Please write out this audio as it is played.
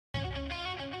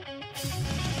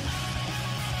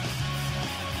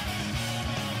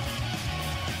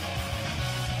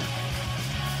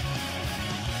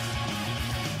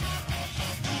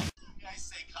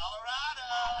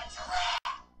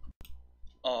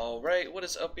Alright, what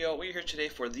is up y'all? We're here today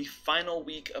for the final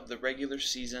week of the regular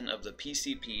season of the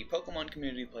PCP, Pokemon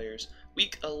Community Players,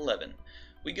 Week 11.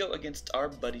 We go against our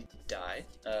buddy Dye.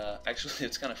 Actually,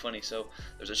 it's kind of funny, so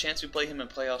there's a chance we play him in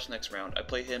playoffs next round. I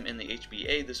play him in the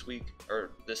HBA this week,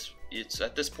 or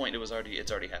at this point it's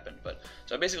already happened, but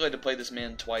so I basically had to play this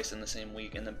man twice in the same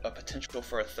week, and then a potential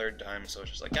for a third time, so it's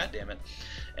just like, god damn it.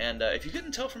 And if you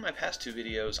couldn't tell from my past two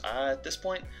videos, at this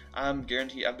point, I've been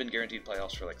guaranteed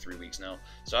playoffs for like 3 weeks now,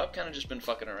 so I've kind of just been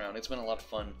fucking around. It's been a lot of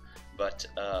fun, but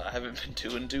I haven't been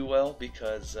doing too well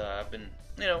because I've been,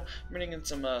 running in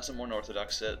some more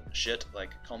unorthodox shit like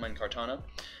Coleman Cartana,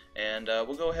 and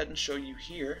we'll go ahead and show you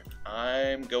here.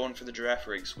 I'm going for the Giraffe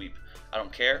Rig sweep. I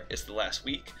don't care. It's the last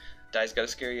week. Dye's got a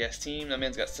scary ass team. That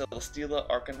man's got Celesteela,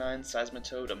 Arcanine,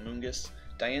 Seismitoad, Amoonguss,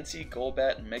 Diancie,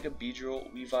 Golbat, Mega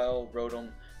Beedrill, Weavile,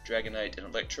 Rotom, Dragonite, and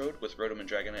Electrode, with Rotom and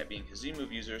Dragonite being his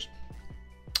Z-move users.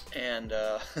 And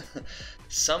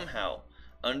somehow,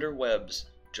 under webs,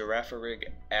 Giraffe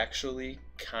Rig actually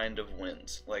kind of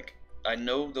wins. Like, I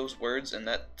know those words in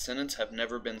that sentence have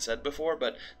never been said before,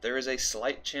 but there is a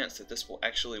slight chance that this will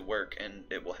actually work and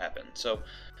it will happen. So,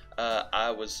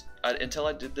 until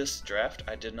I did this draft,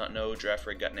 I did not know Giraffe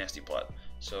Rig got Nasty Plot.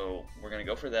 So we're gonna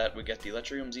go for that. We got the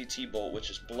Electrium ZT Bolt, which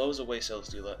just blows away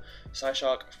Celesteela.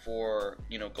 Psyshock for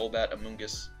Golbat,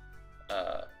 Amoonguss,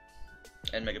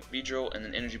 and Mega Beedrill, and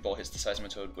then Energy Ball hits the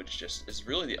Seismitoad, which just is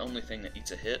really the only thing that eats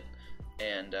a hit.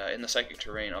 And in the Psychic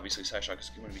Terrain, obviously Psyshock is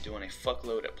going to be doing a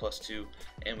fuckload at +2,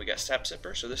 and we got Sap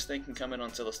Sipper, so this thing can come in on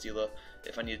Celesteela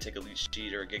if I need to take a Leech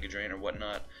Seed or a Giga Drain or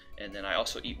whatnot. And then I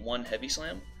also eat one Heavy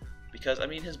Slam, because I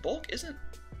mean his bulk isn't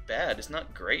bad, it's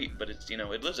not great, but it's,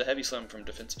 it lives a Heavy Slam from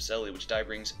Defensive Selly, which Dye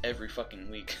brings every fucking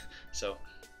week. So,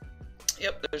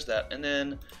 yep, there's that. And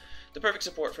then the perfect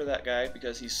support for that guy,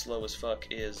 because he's slow as fuck,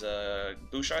 is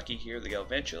Bushaki here, the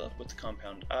Galvantula, with the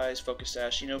Compound Eyes, Focus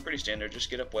Sash, pretty standard, just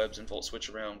get up webs and Volt Switch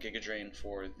around, Giga Drain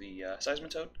for the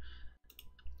Seismitoad.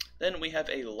 Then we have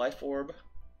a Life Orb,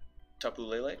 Tapu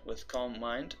Lele, with Calm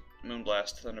Mind,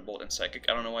 Moonblast, Thunderbolt, and Psychic.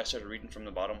 I don't know why I started reading from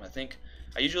the bottom.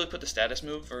 I usually put the status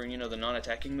move, or the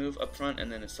non-attacking move up front,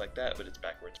 and then it's like that, but it's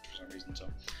backwards for some reason, so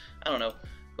I don't know.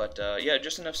 But yeah,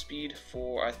 just enough speed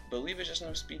for, I believe it's just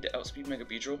enough speed to outspeed Mega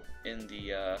Beedrill in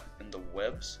the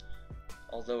webs.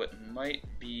 Although it might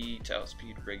be to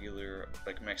outspeed regular,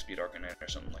 like max speed Arcanine or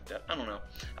something like that. I don't know.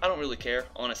 I don't really care,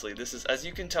 honestly. This is, as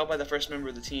you can tell by the first member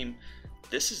of the team,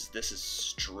 this is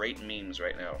straight memes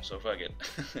right now, so fuck it.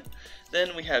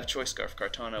 Then we have Choice Scarf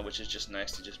Cartana, which is just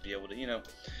nice to just be able to,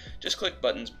 just click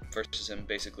buttons versus him,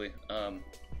 basically.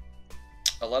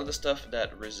 A lot of the stuff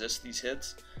that resists these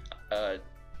hits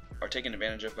are taken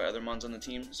advantage of by other mons on the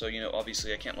team. So,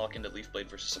 obviously I can't lock into Leaf Blade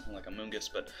versus something like Amoonguss,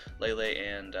 but Lele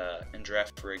and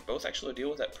Giraffe Rig both actually deal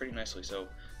with that pretty nicely. So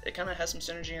it kind of has some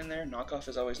synergy in there. Knockoff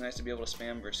is always nice to be able to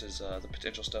spam versus the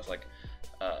potential stuff like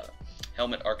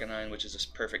Helmet Arcanine, which is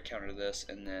a perfect counter to this,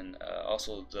 and then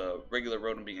also the regular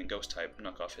Rotom being a Ghost type,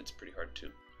 Knockoff hits pretty hard too.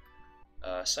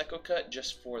 Psycho Cut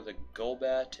just for the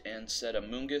Golbat and set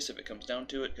Amoonguss if it comes down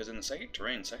to it, because in the Psychic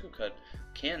Terrain, Psycho Cut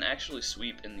can actually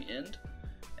sweep in the end.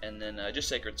 And then just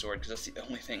Sacred Sword, because that's the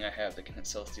only thing I have that can hit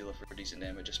Celesteela for decent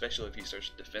damage, especially if he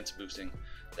starts defense boosting.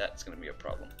 That's going to be a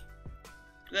problem.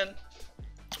 Then,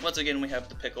 once again, we have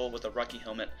the Pickle with a Rocky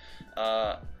Helmet.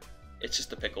 It's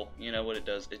just the Pickle. You know what it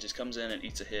does. It just comes in, it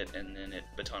eats a hit, and then it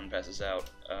baton passes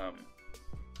out.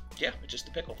 Yeah, it's just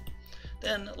the Pickle.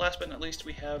 Then, last but not least,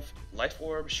 we have Life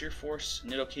Orb, Sheer Force,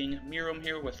 Nidoking, Mirum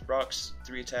here with Rocks,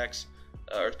 3 attacks,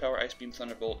 Earth Power, Ice Beam,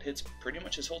 Thunderbolt, hits pretty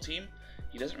much his whole team.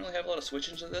 He doesn't really have a lot of switch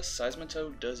into this.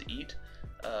 Seismitoad does eat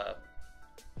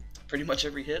pretty much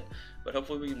every hit, but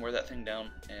hopefully we can wear that thing down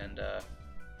and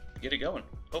get it going,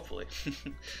 hopefully.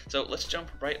 So let's jump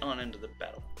right on into the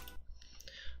battle.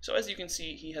 So as you can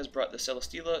see, he has brought the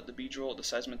Celesteela, the Beedrill, the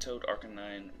Seismitoad,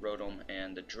 Arcanine, Rotom,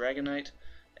 and the Dragonite.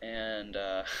 And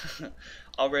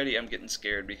already I'm getting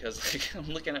scared because I'm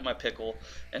looking at my Pickle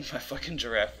and my fucking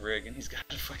Giraffe Rig, and he's got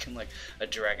a fucking a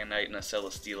Dragonite and a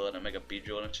Celesteela and a Mega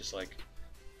Beedrill, and it's just like,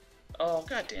 oh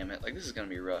god damn it, this is gonna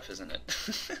be rough, isn't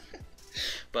it?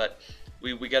 But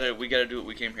we gotta do what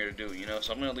we came here to do,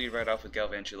 So I'm gonna lead right off with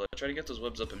Galvantula, try to get those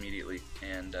webs up immediately,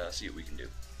 and see what we can do.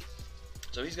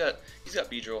 So he's got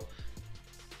Beedrill.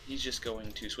 He's just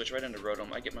going to switch right into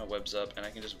Rotom. I get my webs up, and I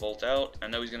can just Volt out. I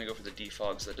know he's going to go for the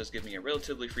Defog, so that does give me a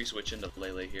relatively free switch into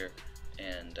Lele here.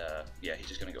 And, yeah, he's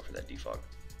just going to go for that Defog.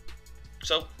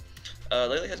 So,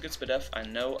 Lele has good Spadef. I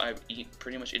know I eat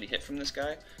pretty much any hit from this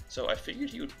guy, so I figured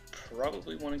he would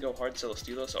probably want to go hard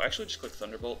Celesteela, so I actually just click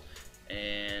Thunderbolt,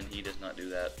 and he does not do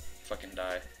that. Fucking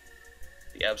die.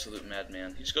 the absolute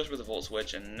madman. He just goes for the Volt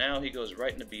Switch, and now he goes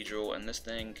right into Beedrill, and this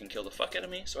thing can kill the fuck out of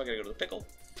me, so I gotta go to the Pickle.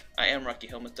 I am Rocky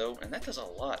Helmet though, and that does a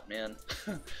lot, man.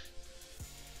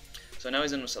 So now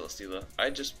he's in with Celesteela. I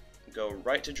just go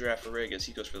right to Giraffe as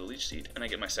he goes for the Leech Seed, and I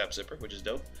get my Sap Zipper, which is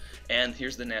dope. And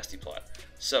here's the nasty plot.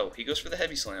 So he goes for the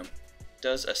Heavy Slam,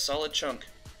 does a solid chunk,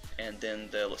 and then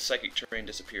the Psychic Terrain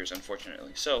disappears,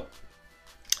 unfortunately. So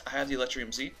I have the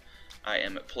Electrium Z. I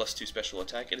am at +2 special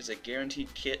attack. It is a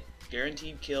guaranteed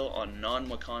kill on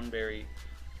non-Wakanberry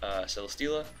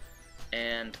Celesteela,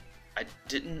 and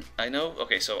I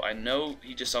know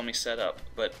he just saw me set up,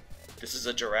 but this is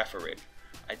a Giraffe.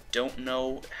 I don't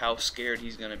know how scared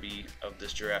he's gonna be of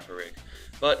this Giraffe.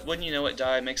 But when you know it,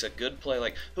 Dye makes a good play.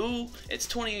 Like, it's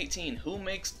 2018, who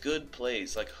makes good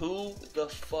plays? Like, who the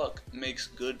fuck makes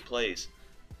good plays?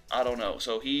 I don't know.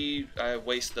 So I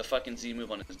waste the fucking Z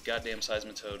move on his goddamn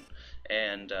Seismitoad,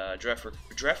 and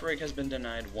Giraffe has been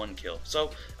denied 1 kill.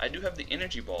 So I do have the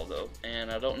Energy Ball though, and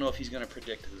I don't know if he's gonna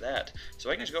predict that. So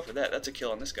I can just go for that. That's a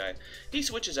kill on this guy. He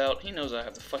switches out. He knows I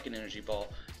have the fucking Energy Ball,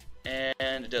 and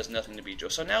it does nothing to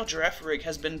Beedrill. So now Giraffe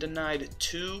has been denied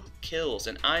 2 kills,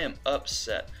 and I am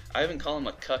upset. I even call him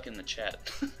a cuck in the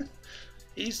chat.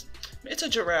 It's a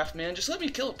giraffe, man. Just let me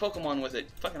kill a Pokemon with it,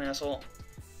 fucking asshole.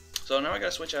 So now I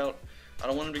gotta switch out. I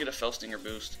don't want him to get a Fell Stinger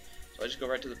boost, so I just go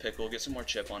right to the Pickle, get some more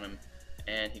chip on him,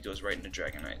 and he goes right into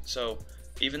Dragonite. So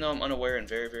even though I'm unaware and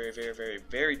very, very, very, very,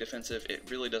 very defensive, it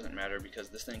really doesn't matter because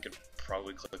this thing could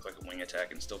probably click like a wing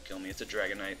attack and still kill me. It's a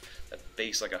Dragonite. That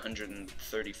base like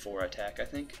 134 attack, I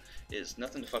think, is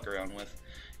nothing to fuck around with.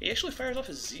 He actually fires off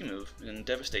his Z move and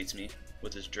devastates me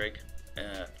with his Drake.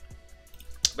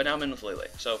 But now I'm in with Lele.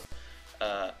 So,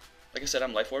 like I said,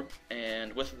 I'm Life Orb,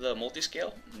 and with the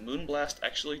multi-scale, Moonblast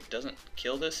actually doesn't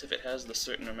kill this if it has the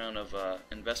certain amount of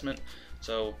investment.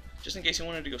 So, just in case you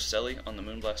wanted to go Selly on the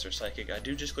Moonblast or Psychic, I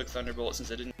do just click Thunderbolt since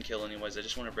it didn't kill anyways. I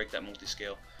just want to break that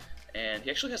multi-scale. And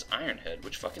he actually has Iron Head,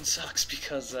 which fucking sucks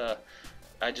because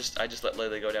I just let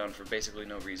Lele go down for basically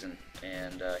no reason,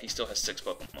 and he still has 6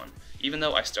 Pokemon. Even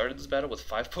though I started this battle with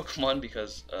 5 Pokemon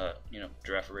because you know,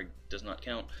 Giraffe does not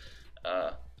count.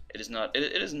 It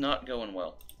is not going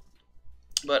well.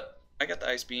 But I got the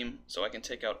Ice Beam, so I can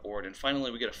take out Ord, and finally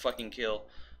we get a fucking kill.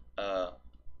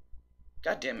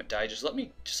 God damn it, Dye! Just let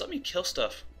me kill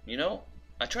stuff. You know,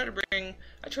 I try to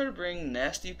bring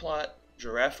Nasty Plot,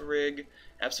 Giraffe,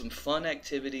 have some fun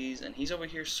activities, and he's over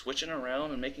here switching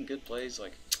around and making good plays.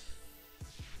 Like,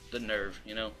 the nerve,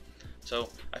 you know. So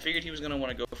I figured he was gonna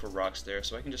want to go for rocks there,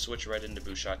 so I can just switch right into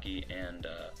Bushaki and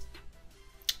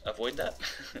avoid that.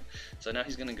 So now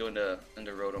he's gonna go into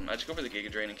Rotom. I just go for the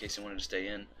Giga Drain in case he wanted to stay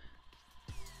in.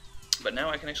 But now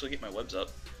I can actually get my webs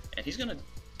up, and he's gonna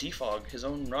defog his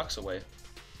own rocks away.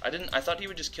 I thought he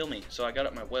would just kill me, so I got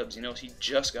up my webs. You know, he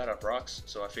just got up rocks,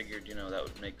 so I figured, you know, that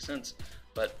would make sense.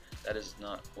 But that is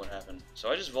not what happened.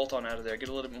 So I just Volt on out of there, get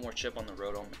a little bit more chip on the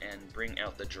Rotom, and bring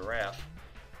out the Giraffe.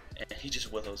 And he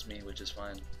just willows me, which is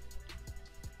fine.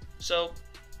 So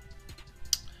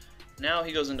now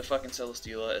he goes into fucking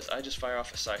Celesteela as I just fire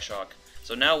off a Psyshock.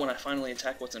 So now when I finally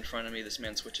attack what's in front of me, this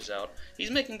man switches out.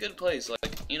 He's making good plays.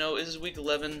 Like, you know, this is week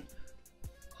 11.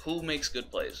 Who makes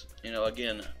good plays? You know,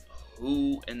 again,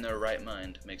 who in their right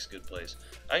mind makes good plays?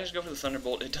 I can just go for the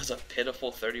Thunderbolt. It does a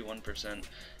pitiful 31%,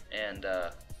 and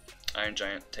Iron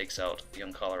Giant takes out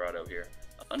young Colorado here.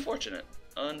 Unfortunate.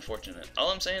 Unfortunate. All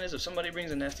I'm saying is if somebody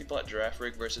brings a Nasty Plot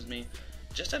Giraffe versus me,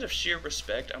 just out of sheer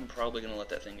respect, I'm probably going to let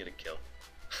that thing get a kill.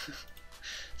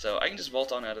 So I can just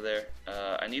Volt on out of there.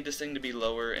 I need this thing to be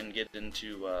lower and get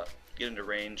into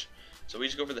range. So we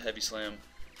just go for the Heavy Slam,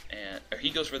 or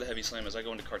he goes for the Heavy Slam as I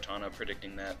go into Kartana,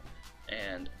 predicting that.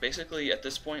 And basically at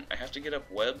this point I have to get up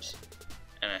webs,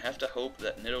 and I have to hope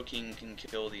that Nidoking can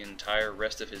kill the entire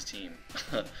rest of his team.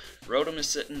 Rotom is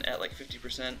sitting at like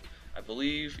 50%, I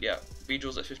believe. Yeah,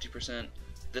 Beedrill's at 50%.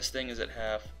 This thing is at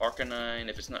half. Arcanine,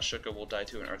 if it's not Shuka, will die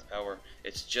to an Earth Power.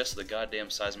 It's just the goddamn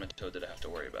Seismitoad that I have to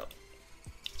worry about.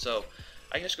 So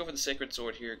I can just go for the Sacred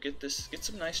Sword here, get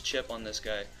some nice chip on this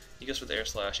guy. He goes for the Air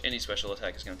Slash. Any special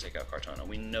attack is going to take out Kartana.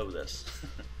 We know this.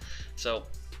 So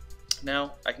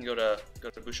now I can go to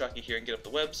Bushaki here and get up the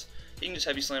webs. He can just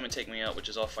Heavy Slam and take me out, which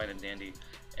is all fine and dandy.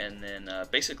 And then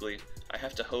basically I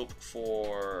have to hope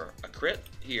for a crit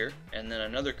here, and then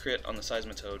another crit on the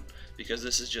Seismitoad, because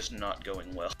this is just not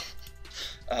going well.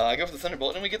 I go for the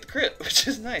Thunderbolt and we get the crit, which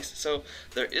is nice. So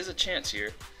there is a chance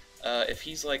here. If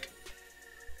he's like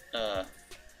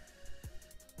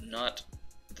not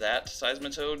that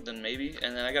Seismitoad, then maybe.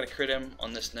 And then I gotta crit him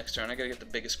on this next turn. I gotta get the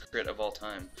biggest crit of all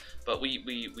time. But we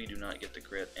do not get the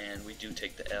crit, and we do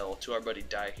take the L to our buddy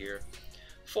Dye here.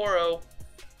 4-0,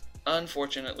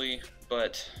 unfortunately,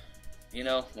 but you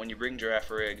know, when you bring Giraffe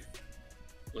Rig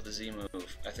with the Z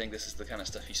move, I think this is the kind of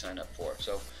stuff you sign up for.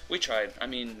 So we tried. I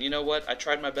mean, you know what? I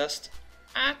tried my best.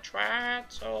 I tried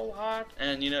so hard,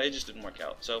 and you know, it just didn't work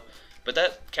out. So, but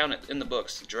that counted in the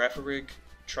books. Giraffe Rig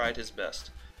tried his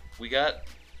best. We got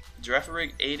Giraffe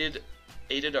Rig aided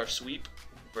our sweep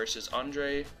versus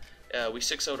Andre. We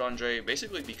 6-0'd Andre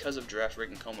basically because of Giraffe Rig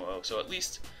and Como. So at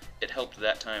least it helped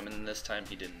that time, and this time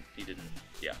he didn't.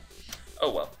 Yeah.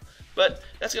 Oh well. But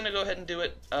that's going to go ahead and do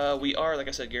it. We are, like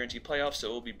I said, guaranteed playoffs, so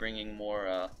we'll be bringing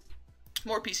more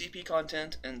PCP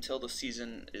content until the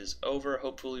season is over.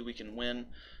 Hopefully we can win.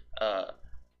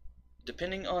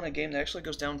 Depending on a game that actually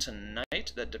goes down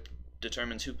tonight, that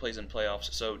determines who plays in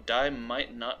playoffs. So Dye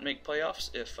might not make playoffs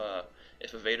if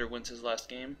Evader wins his last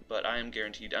game, but I am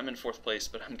guaranteed. I'm in 4th place,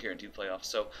 but I'm guaranteed playoffs.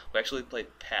 So we actually played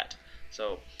Pat.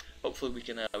 So hopefully we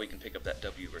can pick up that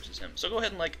W versus him. So go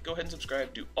ahead and like, go ahead and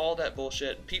subscribe, do all that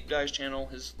bullshit. Peep Dye's channel,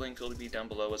 his link will be down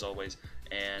below as always,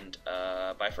 and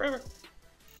bye forever.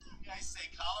 You guys say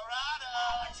Colorado?